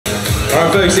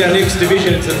Alright folks, our next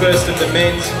division is the first of the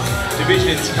men's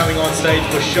divisions coming on stage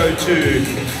for show 2.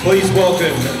 Please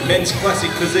welcome Men's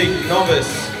Classic Physique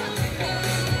Novice.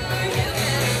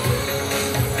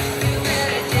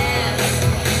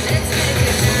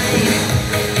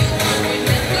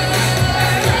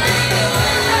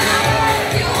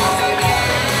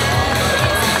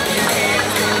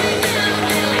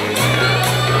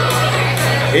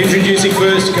 Introducing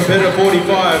first, competitor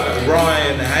 45,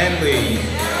 Ryan Hanley.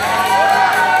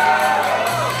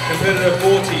 Competitor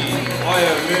 40,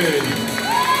 Io Moon.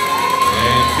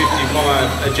 And 55,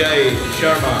 Ajay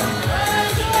Sharma.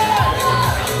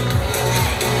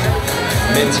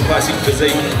 Men's Classic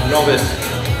Physique Novice.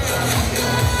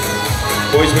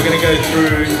 Boys, we're going to go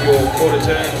through your quarter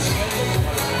turns.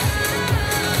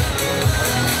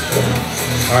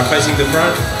 Alright, facing the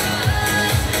front.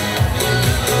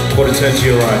 Quarter turn to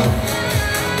your right.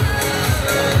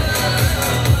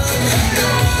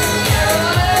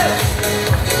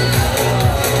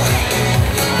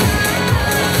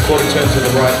 Quarter turn to the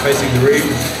right, facing the rear.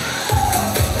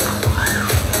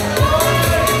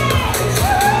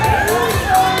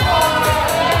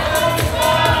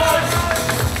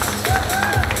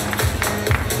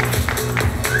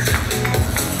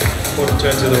 Quarter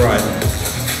turn to the right.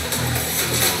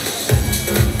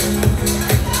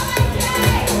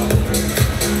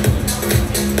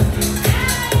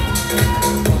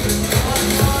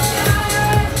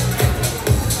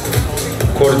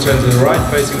 Quarter turn to the right,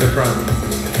 facing the front.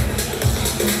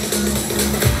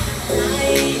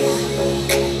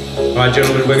 Alright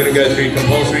gentlemen, we're going to go through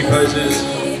compulsory poses,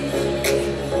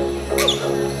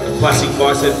 a classic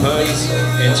bicep pose,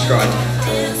 and strike.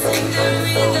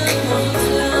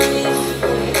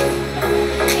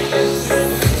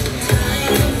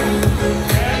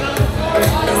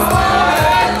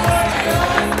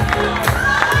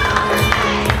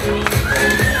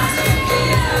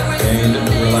 And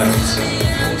relax.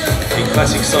 A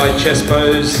classic side chest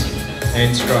pose,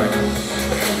 and strike.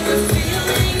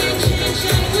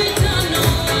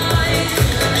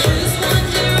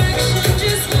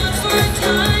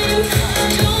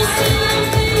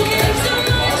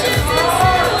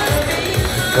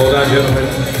 Well done gentlemen.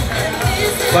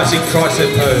 Classic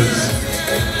tricep pose,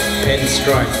 and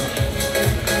strike.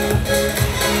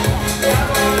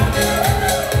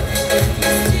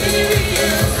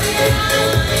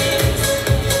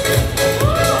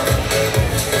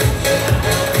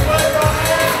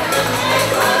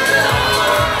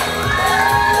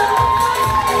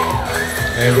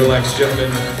 And relax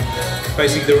gentlemen,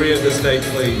 facing the rear of the stage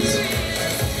please.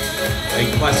 A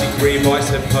classic rear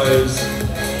bicep pose,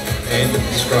 and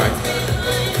strike.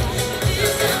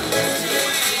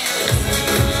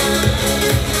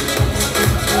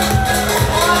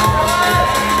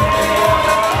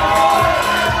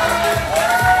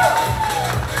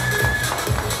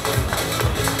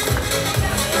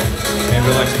 And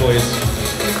relax boys,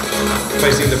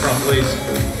 facing the front please.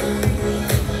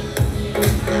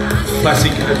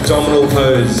 Classic abdominal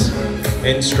pose,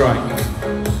 and strike.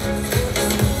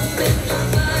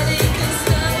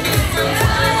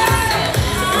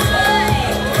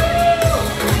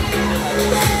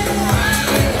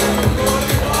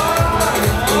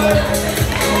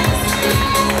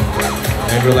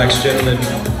 And relax gentlemen.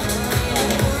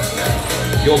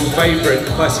 Your favorite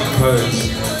classic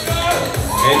pose,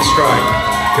 and strike.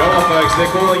 Go on folks, they're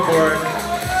calling for it.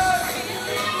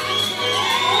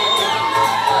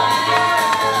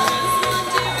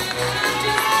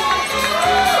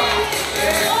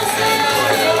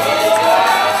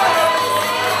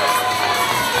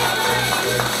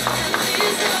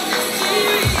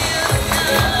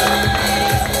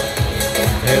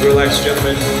 And relax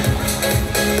gentlemen.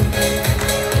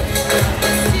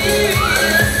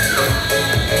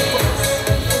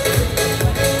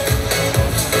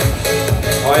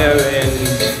 Io and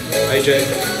AJ,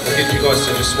 I'll get you guys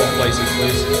to just swap places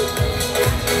please.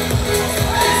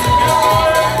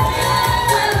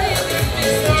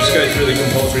 We'll just go through the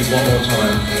compulsories one more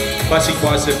time. Classic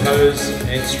bicep pose,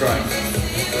 and strike.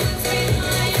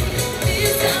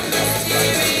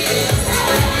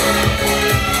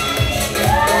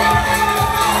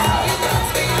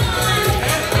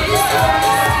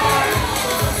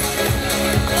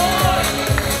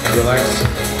 Relax.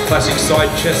 Classic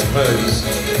side chest pose,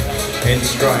 and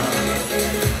strike.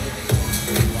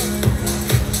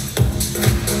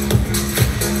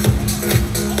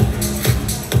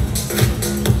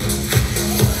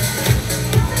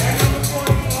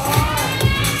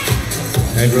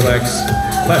 And relax.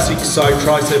 Classic side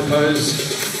tricep pose,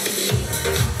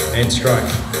 and strike.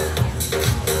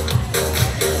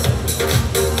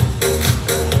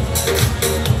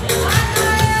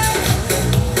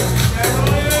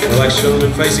 Relax,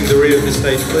 gentlemen, facing the rear of the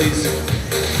stage, please.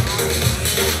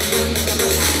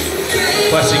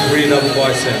 Classic rear double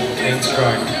bicep and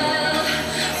strike.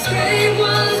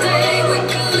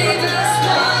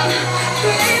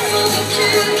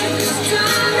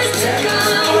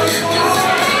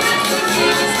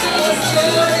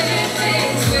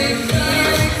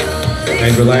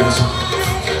 And relax,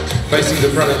 facing the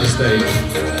front of the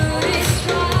stage.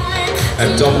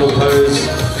 Abdominal pose,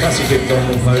 classic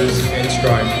abdominal pose and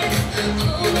strike.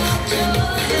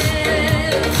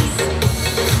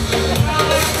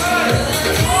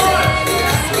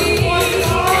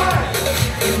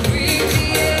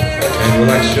 And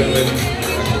relax, gentlemen,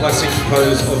 a classic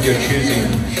pose of your choosing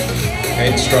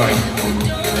and strike.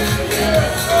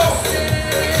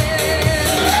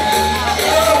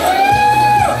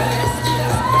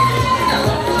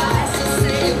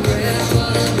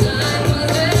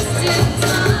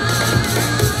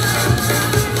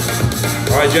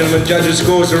 Alright gentlemen, judges'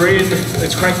 scores are in.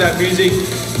 Let's crank that music.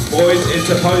 Boys, it's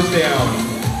a pose down.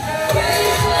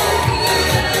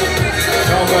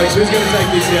 Come on folks, who's going to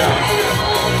take this out?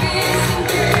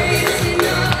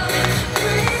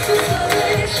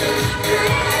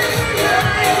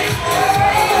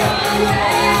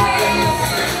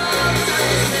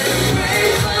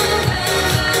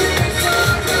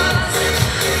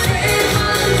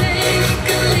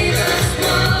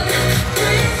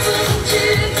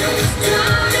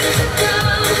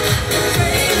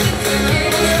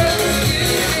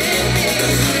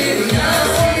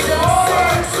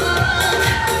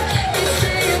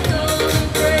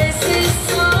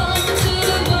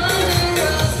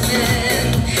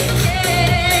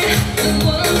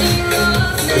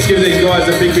 Let's give these guys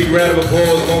a big round of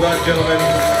applause. Well done, gentlemen.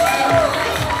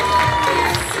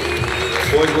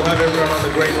 Boys, we'll have everyone on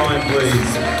the green line,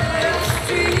 please.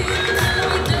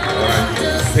 Alright,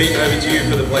 Pete, over to you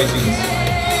for the placings.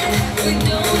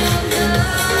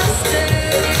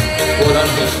 Well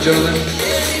done, gentlemen.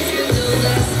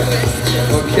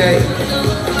 Okay,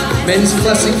 men's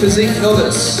classic physique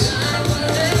novice.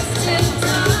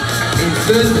 In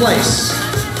third place,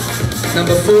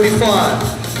 number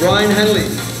 45, Ryan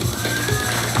Hanley.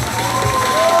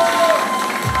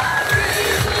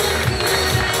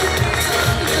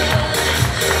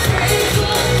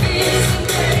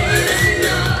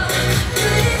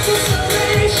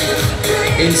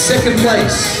 In second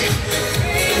place,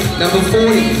 number 40,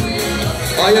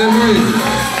 Io Moon.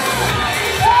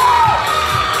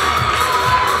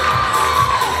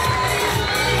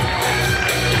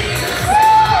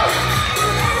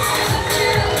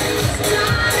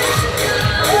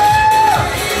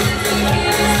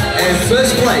 And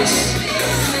first place,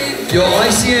 your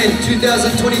ICN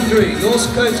 2023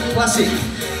 North Coast Classic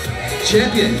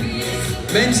champion,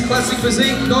 men's classic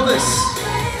physique novice,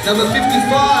 number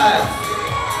 55.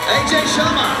 AJ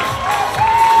Sharma.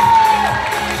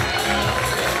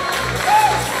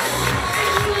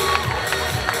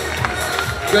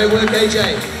 Great work, AJ.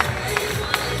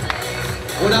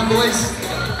 Well done, boys.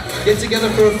 Get together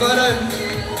for a photo.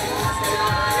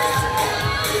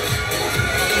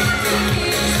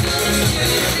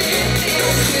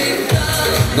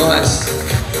 Nice.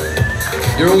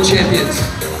 You're all champions.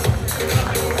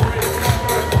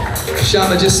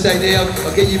 Sharma, just stay there.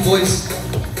 I'll get you boys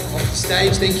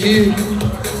stage, thank you.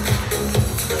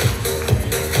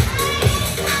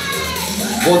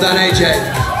 Well done, AJ.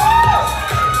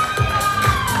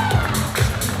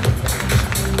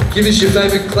 Give us your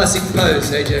favourite classic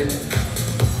pose, AJ.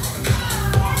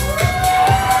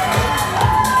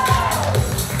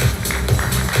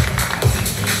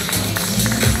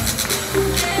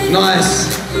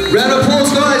 Nice. Round of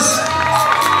applause, guys.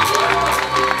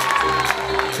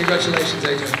 Congratulations,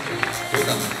 AJ. Well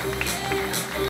done.